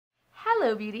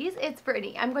Hello beauties, it's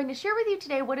Brittany. I'm going to share with you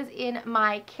today what is in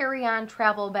my carry-on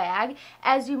travel bag.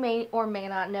 As you may or may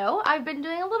not know, I've been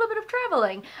doing a little bit of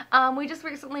traveling. We just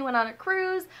recently went on a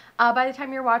cruise. By the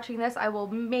time you're watching this, I will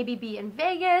maybe be in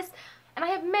Vegas. And I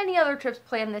have many other trips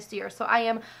planned this year, so I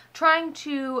am trying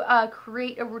to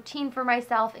create a routine for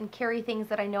myself and carry things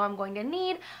that I know I'm going to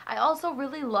need. I also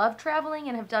really love traveling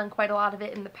and have done quite a lot of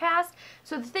it in the past,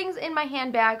 so the things in my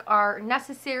handbag are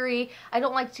necessary. I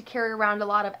don't like to carry around a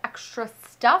lot of extra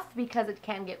stuff because it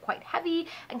can get quite heavy,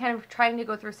 and kind of trying to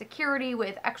go through security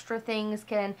with extra things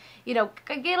can, you know,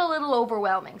 get a little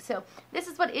overwhelming. So this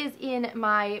is what is in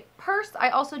my purse.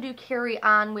 I also do carry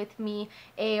on with me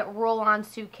a roll-on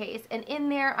suitcase, and in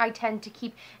there I tend to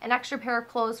keep an extra pair of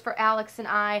clothes for Alex and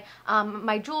I,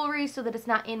 my jewelry so that it's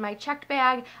not in my checked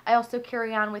bag. I also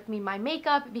carry on with me my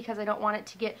makeup because I don't want it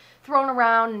to get thrown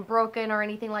around and broken or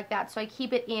anything like that, so I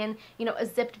keep it in, you know, a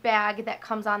zipped bag that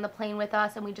comes on the plane with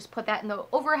us, and we just put that in the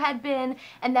overhead bin,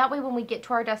 and that way when we get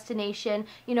to our destination,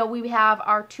 you know, we have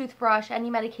our toothbrush, any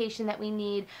medication that we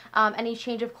need, any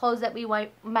change of clothes that we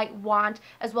might want,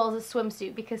 as well as a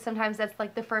swimsuit, because sometimes that's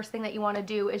like the first thing that you want to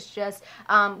do is just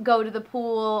go to the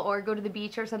pool or go to the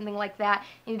beach or something like that,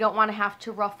 and you don't want to have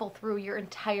to ruffle through your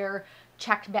entire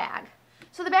checked bag.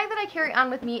 So the bag that I carry on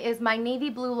with me is my navy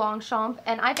blue Longchamp,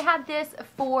 and I've had this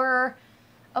for,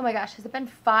 oh my gosh, has it been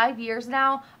 5 years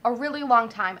now? A really long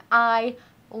time. I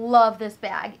love this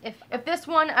bag. If this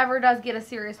one ever does get a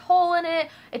serious hole in it,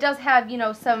 it does have, you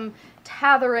know, some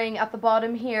tethering at the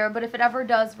bottom here, but if it ever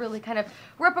does really kind of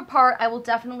rip apart, I will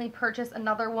definitely purchase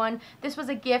another one. This was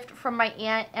a gift from my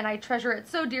aunt, and I treasure it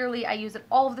so dearly. I use it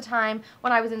all of the time.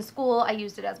 When I was in school, I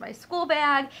used it as my school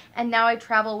bag, and now I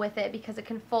travel with it because it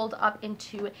can fold up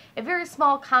into a very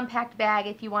small compact bag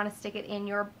if you want to stick it in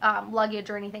your luggage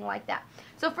or anything like that.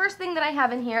 So first thing that I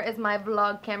have in here is my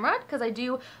vlog camera, because I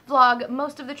do vlog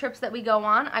most of the trips that we go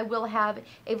on. I will have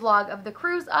a vlog of the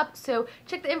cruise up, so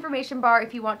check the information bar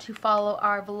if you want to follow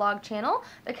our vlog channel.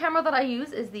 The camera that I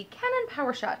use is the Canon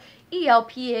PowerShot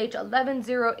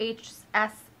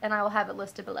ELPH110HS, and I will have it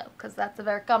listed below because that's a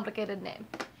very complicated name.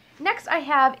 Next, I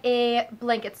have a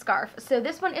blanket scarf. So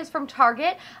this one is from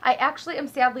Target. I actually am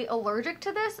sadly allergic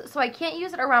to this, so I can't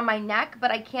use it around my neck,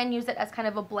 but I can use it as kind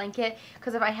of a blanket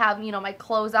because if I have, you know, my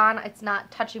clothes on, it's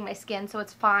not touching my skin, so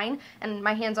it's fine, and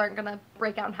my hands aren't gonna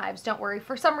break out in hives, don't worry.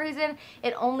 For some reason,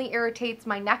 it only irritates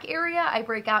my neck area. I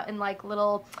break out in like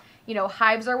little, you know,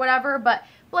 hives or whatever, but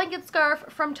blanket scarf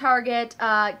from Target,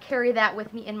 carry that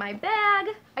with me in my bag.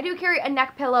 I do carry a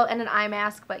neck pillow and an eye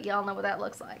mask, but y'all know what that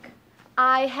looks like.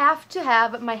 I have to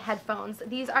have my headphones.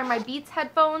 These are my Beats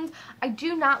headphones. I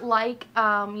do not like,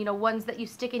 you know, ones that you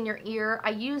stick in your ear. I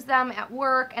use them at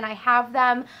work and I have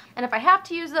them, and if I have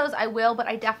to use those, I will, but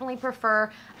I definitely prefer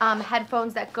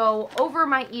headphones that go over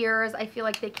my ears. I feel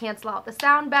like they cancel out the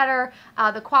sound better.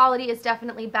 The quality is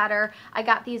definitely better. I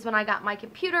got these when I got my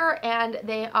computer, and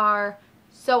they are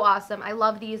so awesome. I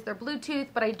love these. They're Bluetooth,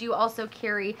 but I do also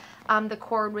carry the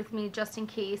cord with me just in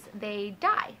case they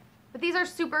die. But these are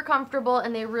super comfortable,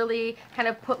 and they really kind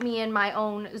of put me in my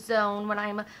own zone when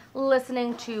I'm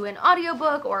listening to an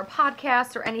audiobook or a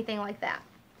podcast or anything like that.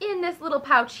 In this little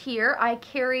pouch here, I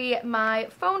carry my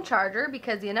phone charger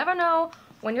because you never know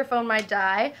when your phone might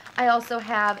die. I also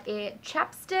have a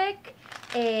chapstick,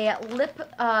 a lip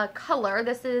color.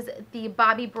 This is the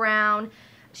Bobbi Brown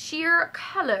Sheer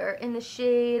Color in the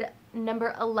shade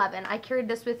number 11. I carried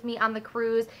this with me on the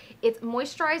cruise. It's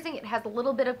moisturizing. It has a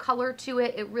little bit of color to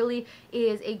it. It really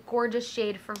is a gorgeous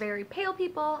shade for very pale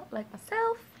people like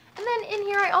myself. And then in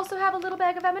here I also have a little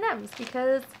bag of M&Ms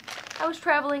because I was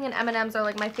traveling and M&Ms are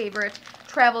like my favorite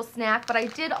travel snack, but I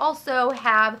did also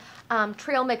have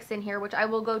trail mix in here, which I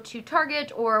will go to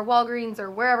Target or Walgreens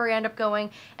or wherever I end up going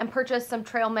and purchase some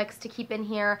trail mix to keep in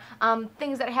here.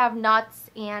 Things that have nuts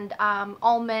and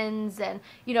almonds and,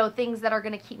 you know, things that are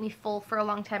going to keep me full for a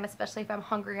long time, especially if I'm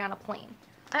hungry on a plane.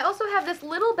 I also have this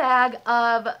little bag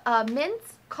of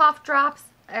mints, cough drops,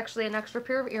 actually an extra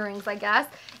pair of earrings, I guess,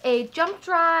 a jump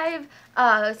drive,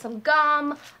 some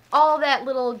gum, all that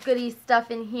little goody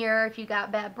stuff in here if you got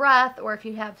bad breath or if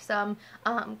you have some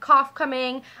cough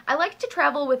coming. I like to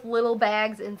travel with little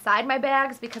bags inside my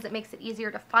bags because it makes it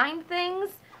easier to find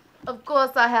things. Of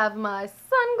course, I have my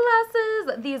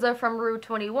sunglasses. These are from Rue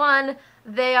 21.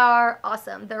 They are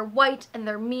awesome. They're white and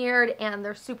they're mirrored and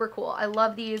they're super cool. I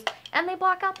love these, and they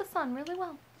block out the sun really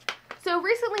well. So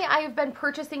recently I have been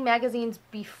purchasing magazines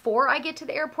before I get to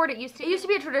the airport. It used to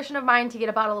be a tradition of mine to get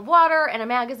a bottle of water and a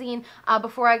magazine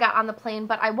before I got on the plane,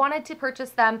 but I wanted to purchase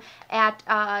them at,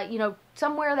 you know,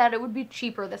 somewhere that it would be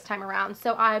cheaper this time around.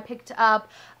 So I picked up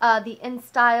the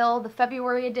InStyle, the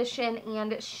February edition,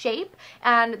 and Shape,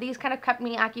 and these kind of kept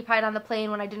me occupied on the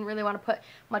plane when I didn't really want to put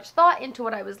much thought into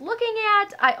what I was looking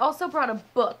at. I also brought a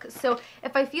book, so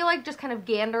if I feel like just kind of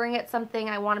gandering at something,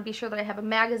 I want to be sure that I have a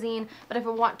magazine, but if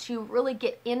I want to really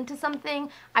get into something,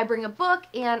 I bring a book,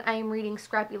 and I am reading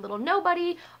Scrappy Little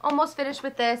Nobody. Almost finished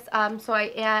with this, so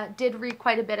I did read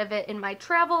quite a bit of it in my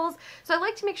travels, so I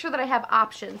like to make sure that I have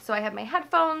options. So I have my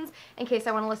headphones in case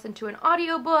I want to listen to an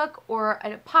audiobook or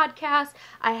a podcast.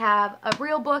 I have a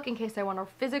real book in case I want to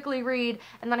physically read,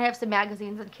 and then I have some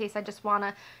magazines in case I just want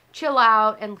to chill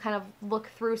out and kind of look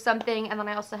through something, and then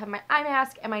I also have my eye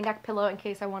mask and my neck pillow in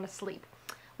case I want to sleep.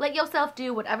 Let yourself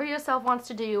do whatever yourself wants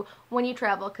to do when you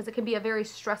travel, because it can be a very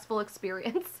stressful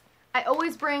experience. I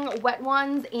always bring wet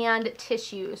ones and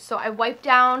tissues, so I wipe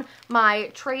down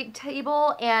my tray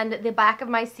table and the back of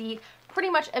my seat pretty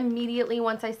much immediately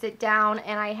once I sit down,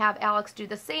 and I have Alex do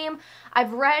the same.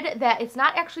 I've read that it's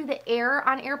not actually the air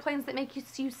on airplanes that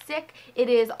makes you sick, it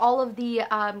is all of the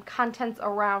contents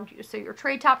around you. So your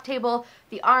tray top table,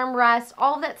 the armrest,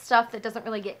 all of that stuff that doesn't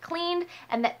really get cleaned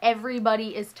and that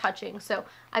everybody is touching. So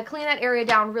I clean that area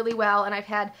down really well, and I've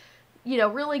had, you know,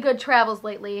 really good travels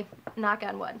lately, knock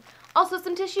on wood. Also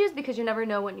some tissues, because you never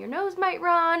know when your nose might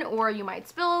run, or you might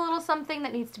spill a little something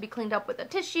that needs to be cleaned up with a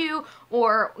tissue,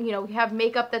 or, you know, you have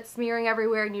makeup that's smearing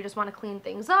everywhere and you just want to clean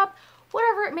things up.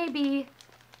 Whatever it may be,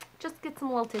 just get some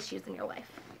little tissues in your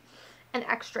life. An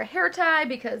extra hair tie,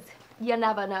 because you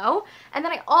never know. And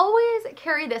then I always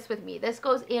carry this with me. This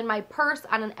goes in my purse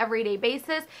on an everyday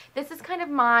basis. This is kind of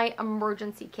my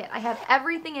emergency kit. I have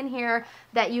everything in here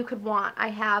that you could want. I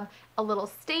have a little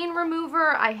stain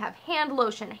remover, I have hand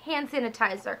lotion, hand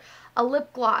sanitizer, a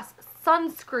lip gloss,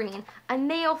 sunscreen, a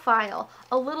nail file,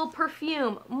 a little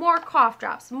perfume, more cough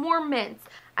drops, more mints.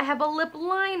 I have a lip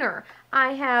liner,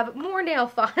 I have more nail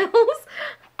files.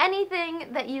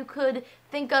 Anything that you could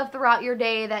think of throughout your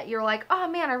day that you're like, oh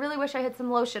man, I really wish I had some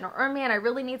lotion, or oh man, I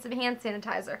really need some hand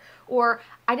sanitizer, or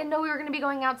I didn't know we were going to be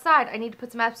going outside, I need to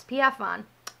put some SPF on,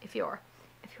 if you're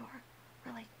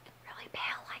really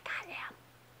pale like I am.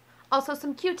 Also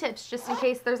some Q-tips, just in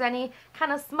case there's any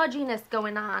kind of smudginess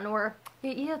going on, or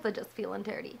your ears are just feeling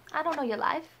dirty. I don't know your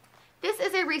life. This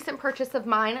is a recent purchase of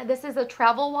mine. This is a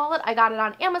travel wallet. I got it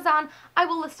on Amazon. I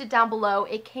will list it down below.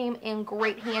 It came in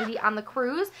great handy on the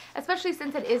cruise, especially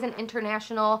since it is an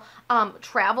international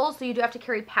travel, so you do have to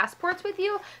carry passports with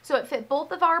you. So it fit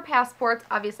both of our passports.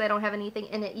 Obviously, I don't have anything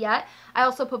in it yet. I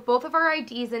also put both of our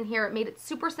IDs in here. It made it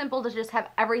super simple to just have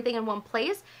everything in one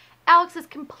place. Alex is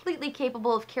completely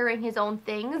capable of carrying his own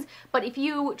things, but if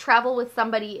you travel with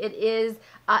somebody, it is,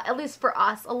 at least for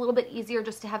us, a little bit easier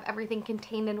just to have everything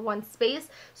contained in one space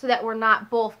so that we're not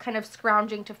both kind of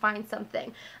scrounging to find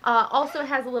something. Also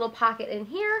has a little pocket in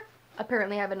here.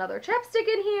 Apparently I have another chapstick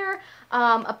in here,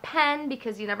 a pen,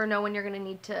 because you never know when you're going to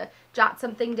need to jot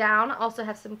something down. Also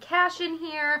have some cash in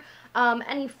here,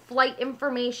 any flight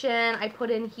information I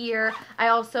put in here. I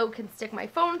also can stick my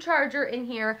phone charger in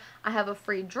here. I have a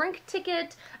free drink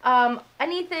ticket,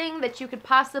 anything that you could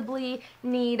possibly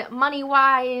need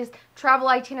money-wise, travel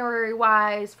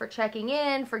itinerary-wise, for checking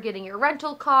in, for getting your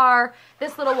rental car.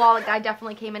 This little wallet guy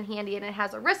definitely came in handy, and it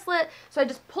has a wristlet, so I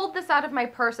just pulled this out of my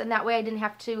purse, and that way I didn't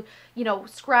have to, you know,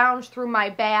 scrounge through my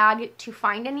bag to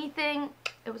find anything.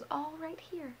 It was all right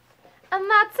here. And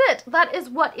that's it. That is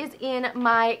what is in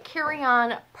my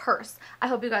carry-on purse. I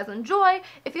hope you guys enjoy.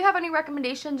 If you have any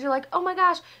recommendations, you're like, oh my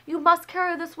gosh, you must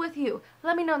carry this with you,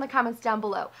 let me know in the comments down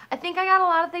below. I think I got a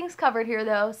lot of things covered here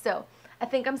though, so I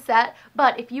think I'm set.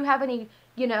 But if you have any,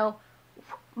 you know,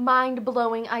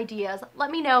 mind-blowing ideas,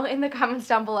 let me know in the comments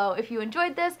down below. If you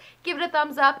enjoyed this, give it a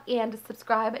thumbs up and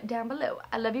subscribe down below.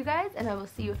 I love you guys, and I will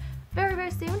see you very,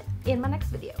 very soon in my next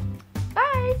video.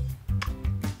 Bye!